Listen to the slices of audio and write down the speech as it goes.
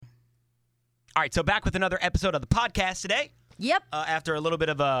All right, so back with another episode of the podcast today. Yep. After a little bit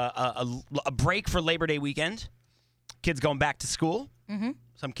of a break for Labor Day weekend. Kids going back to school. Mm-hmm.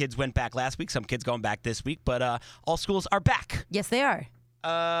 Some kids went back last week. Some kids going back this week. But all schools are back. Yes, they are.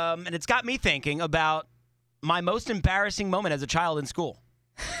 And it's got me thinking about my most embarrassing moment as a child in school.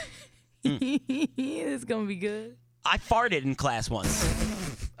 It's going to be good. I farted in class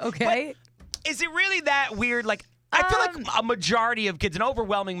once. Okay. But is it really that weird? Like, I feel like a majority of kids, an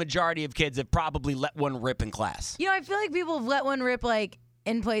overwhelming majority of kids have probably let one rip in class. You know, I feel like people have let one rip, like,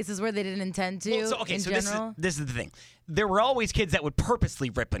 in places where they didn't intend to, so general. this is the thing. There were always kids that would purposely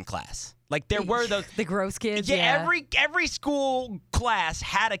rip in class. Like, there were those... The gross kids, yeah. Every school class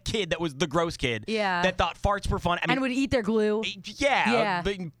had a kid that was the gross kid. Yeah. That thought farts were fun. I mean, and would eat their glue. Yeah.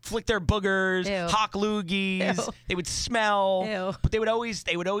 They'd flick their boogers, Ew. hawk loogies. Ew. They would smell. Ew. But they would always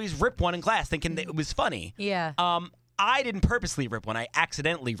rip one in class thinking that it was funny. Yeah. I didn't purposely rip one. I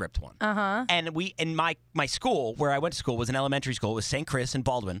accidentally ripped one. Uh-huh. And in my school, where I went to school, was an elementary school. It was St. Chris in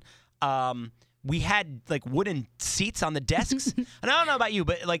Baldwin. We had, like, wooden seats on the desks. And I don't know about you,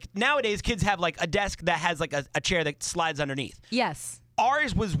 but, like, nowadays kids have, like, a desk that has, like, a chair that slides underneath. Yes.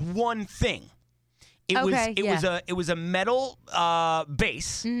 Ours was one thing. It was a metal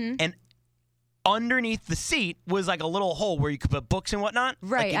base, and underneath the seat was like a little hole where you could put books and whatnot.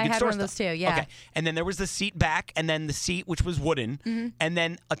 Right, like I had one of those too, yeah. Okay, and then there was the seat back, and then the seat, which was wooden, and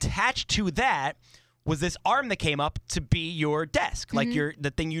then attached to that was this arm that came up to be your desk, like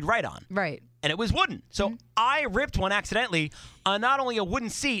the thing you'd write on. Right. And it was wooden. So I ripped one accidentally on not only a wooden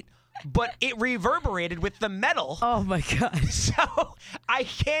seat, but it reverberated with the metal. Oh, my God. So I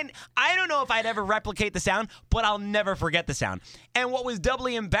don't know if I'd ever replicate the sound, but I'll never forget the sound. And what was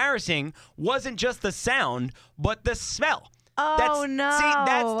doubly embarrassing wasn't just the sound, but the smell. Oh, no. See,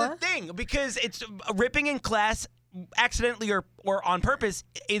 that's the thing, because it's ripping in class accidentally or on purpose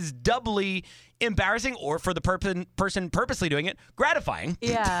is doubly embarrassing, or for the person purposely doing it, gratifying.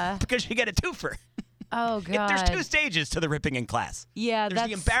 Yeah. Because you get a twofer. Oh, God. There's two stages to the ripping in class. Yeah, There's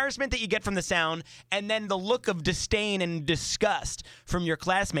the embarrassment that you get from the sound, and then the look of disdain and disgust from your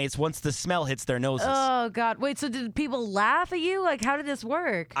classmates once the smell hits their noses. Oh, God. Wait, so did people laugh at you? Like, how did this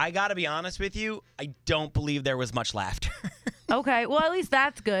work? I gotta be honest with you, I don't believe there was much laughter. Okay, well, at least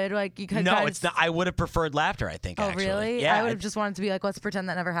that's good. Like, you could. No, it's not. I would have preferred laughter, I think, Oh, actually. really? Yeah. I would have just wanted to be like, let's pretend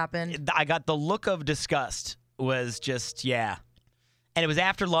that never happened. I got the look of disgust was just, yeah. And it was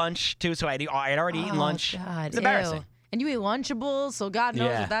after lunch, too, so I had already eaten lunch. God, It's embarrassing. ew. And you eat Lunchables, so God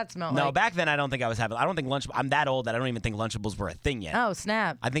knows what that smelled like. No, back then I don't think I was having. I don't think I'm that old that I don't even think Lunchables were a thing yet. Oh,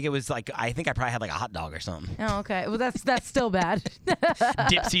 snap. I think it was like I probably had like a hot dog or something. Oh, okay. Well, that's still bad.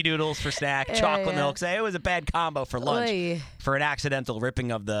 Dipsy doodles for snack, chocolate milk. Say it was a bad combo for lunch. Oy. For an accidental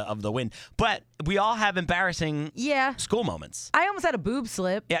ripping of the wind. But we all have embarrassing school moments. I almost had a boob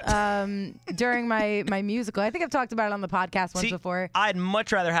slip during my musical. I think I've talked about it on the podcast once before. I'd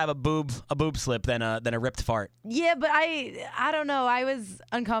much rather have a boob slip than a ripped fart. Yeah, but I don't know. I was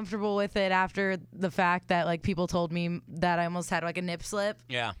uncomfortable with it after the fact that, like, people told me that I almost had like a nip slip.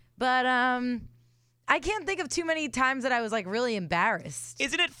 Yeah. But I can't think of too many times that I was like really embarrassed.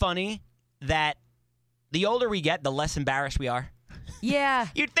 Isn't it funny that the older we get, the less embarrassed we are? Yeah.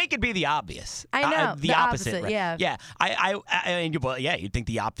 You'd think it'd be the obvious. I know. The opposite. Right? Yeah. Yeah. You'd think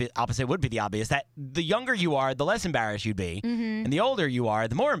the opposite would be the obvious. That the younger you are, the less embarrassed you'd be. Mm-hmm. And the older you are,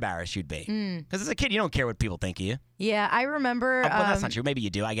 the more embarrassed you'd be. Because as a kid, you don't care what people think of you. Yeah, I remember. Well, that's not true. Maybe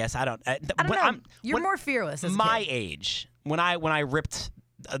you do. I guess. I don't know. You're more fearless as a my kid. age, when I ripped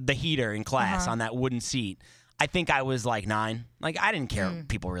the heater in class on that wooden seat, I think I was like 9. Like, I didn't care what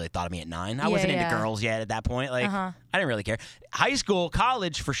people really thought of me at 9. I wasn't into girls yet at that point. Like, I didn't really care. High school,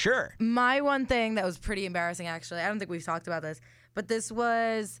 college, for sure. My one thing that was pretty embarrassing, actually, I don't think we've talked about this, but this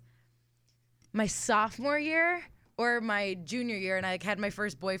was my sophomore year or my junior year, and I had my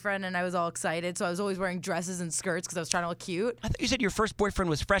first boyfriend, and I was all excited, so I was always wearing dresses and skirts because I was trying to look cute. I thought you said your first boyfriend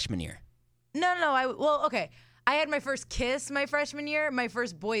was freshman year. No. Okay. I had my first kiss my freshman year. My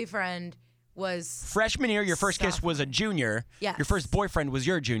first boyfriend was freshman year. Your first kiss was a junior. Yes. Your first boyfriend was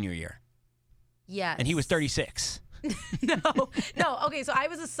your junior year. Yes. And he was 36. No. Okay, so I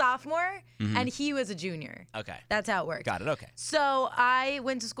was a sophomore and he was a junior. Okay. That's how it worked. Got it. Okay. So I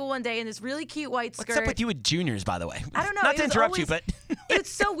went to school one day in this really cute white skirt. What's up with you with juniors, by the way? I don't know. Not to interrupt you, but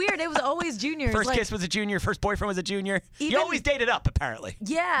it's so weird. It was always juniors. First kiss was a junior. First boyfriend was a junior. You always dated up, apparently.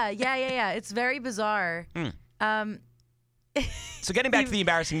 Yeah. It's very bizarre. So getting back to the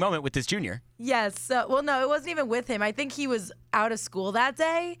embarrassing moment with this junior. Yes. Well, no, it wasn't even with him. I think he was out of school that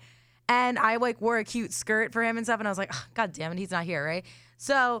day, and I like wore a cute skirt for him and stuff, and I was like, oh, God damn it, he's not here, right?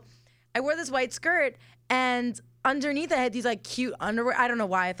 So I wore this white skirt, and underneath I had these like cute underwear. I don't know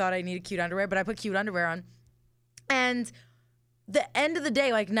why I thought I needed cute underwear, but I put cute underwear on. And the end of the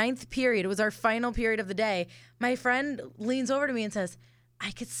day, like 9th period, it was our final period of the day. My friend leans over to me and says,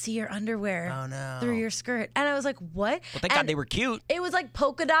 I could see your underwear through your skirt. And I was like, what? Well, thank God they were cute. It was like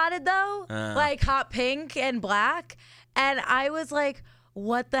polka dotted though, like hot pink and black. And I was like,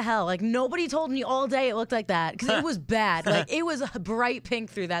 what the hell? Like nobody told me all day it looked like that because it was bad. Like it was bright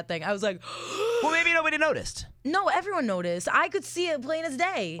pink through that thing. I was like, well, maybe nobody noticed. No, everyone noticed. I could see it plain as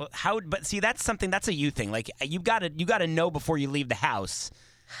day. Well, but see, that's a you thing. Like you gotta know before you leave the house.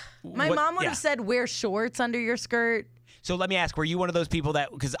 My mom would have said wear shorts under your skirt. So let me ask, were you one of those people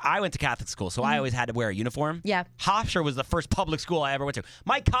that, because I went to Catholic school, so I always had to wear a uniform? Yeah. Hofstra was the first public school I ever went to.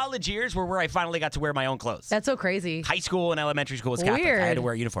 My college years were where I finally got to wear my own clothes. That's so crazy. High school and elementary school was Catholic. Weird. I had to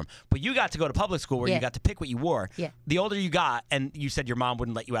wear a uniform. But you got to go to public school where you got to pick what you wore. Yeah. The older you got, and you said your mom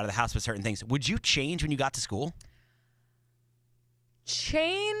wouldn't let you out of the house with certain things, would you change when you got to school?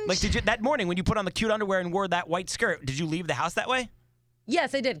 Change? Like, did you, that morning when you put on the cute underwear and wore that white skirt, did you leave the house that way?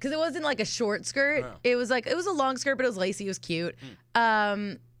 Yes, I did, because it wasn't like a short skirt. Oh. It was a long skirt, but it was lacy. It was cute.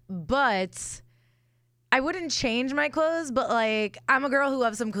 But I wouldn't change my clothes, but like I'm a girl who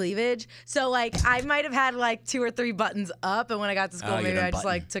loves some cleavage. So like I might have had like 2 or 3 buttons up, and when I got to school, maybe I just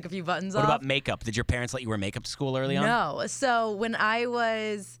like took a few buttons off. What about makeup? Did your parents let you wear makeup to school early on? No. So when I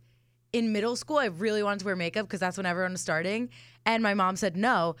was in middle school, I really wanted to wear makeup because that's when everyone was starting. And my mom said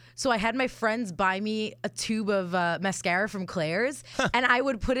no. So I had my friends buy me a tube of mascara from Claire's, and I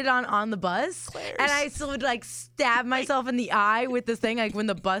would put it on the bus. Claire's. And I still would like stab myself in the eye with this thing, like when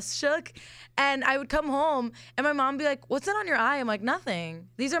the bus shook. And I would come home, and my mom would be like, what's that on your eye? I'm like, nothing.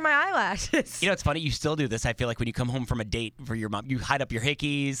 These are my eyelashes. You know, it's funny. You still do this. I feel like when you come home from a date for your mom, you hide up your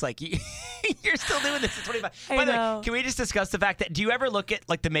hickeys. Like, you're still doing this at 25. By the way, can we just discuss the fact that, do you ever look at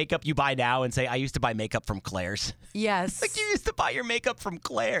like the makeup you buy now and say, I used to buy makeup from Claire's? Yes. Like, you used to buy your makeup from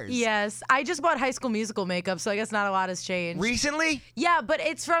Claire's. Yes. I just bought High School Musical makeup, so I guess not a lot has changed. Recently? Yeah, but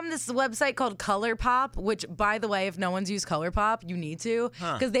it's from this website called ColourPop, which, by the way, if no one's used ColourPop, you need to,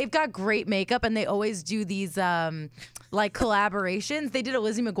 because they've got great makeup, and they always do these like collaborations. They did a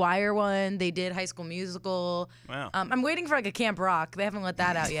Lizzie McGuire one. They did High School Musical. Wow. I'm waiting for like a Camp Rock. They haven't let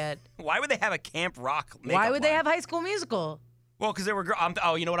that out yet. Why would they have a Camp Rock makeup Why would they line? have High School Musical? Well, because there were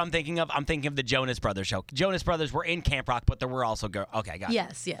you know what I'm thinking of? I'm thinking of the Jonas Brothers show. Jonas Brothers were in Camp Rock, but there were also girls. Okay, got it.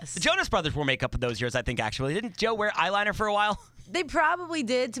 Yes. The Jonas Brothers wore makeup those years, I think, actually. Didn't Joe wear eyeliner for a while? They probably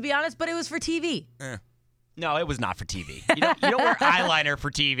did, to be honest, but it was for TV. No, it was not for TV. You don't wear eyeliner for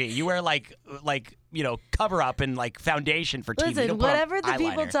TV. You wear like cover up and like foundation for TV. Listen, whatever the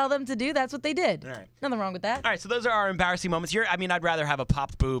people tell them to do, that's what they did. All right. Nothing wrong with that. All right, so those are our embarrassing moments. I'd rather have a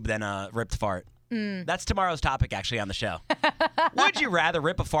popped boob than a ripped fart. That's tomorrow's topic, actually, on the show. Would you rather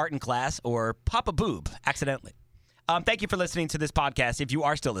rip a fart in class or pop a boob accidentally? Thank you for listening to this podcast, if you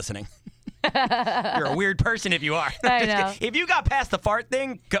are still listening. You're a weird person if you are. I know. If you got past the fart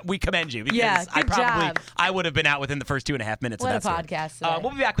thing, we commend you. Because yeah, good job. I would have been out within the first 2.5 minutes what of that a podcast today.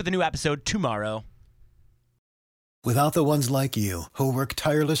 We'll be back with a new episode tomorrow. Without the ones like you, who work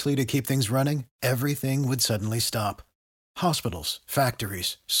tirelessly to keep things running, everything would suddenly stop. Hospitals,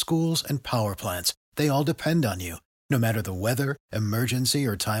 factories, schools, and power plants, they all depend on you. No matter the weather, emergency,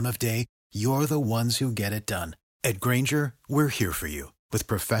 or time of day, you're the ones who get it done. At Grainger, we're here for you with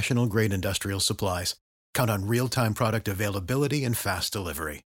professional-grade industrial supplies. Count on real-time product availability and fast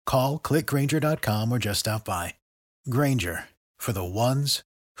delivery. Call, click Grainger.com, or just stop by. Grainger, for the ones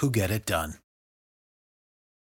who get it done.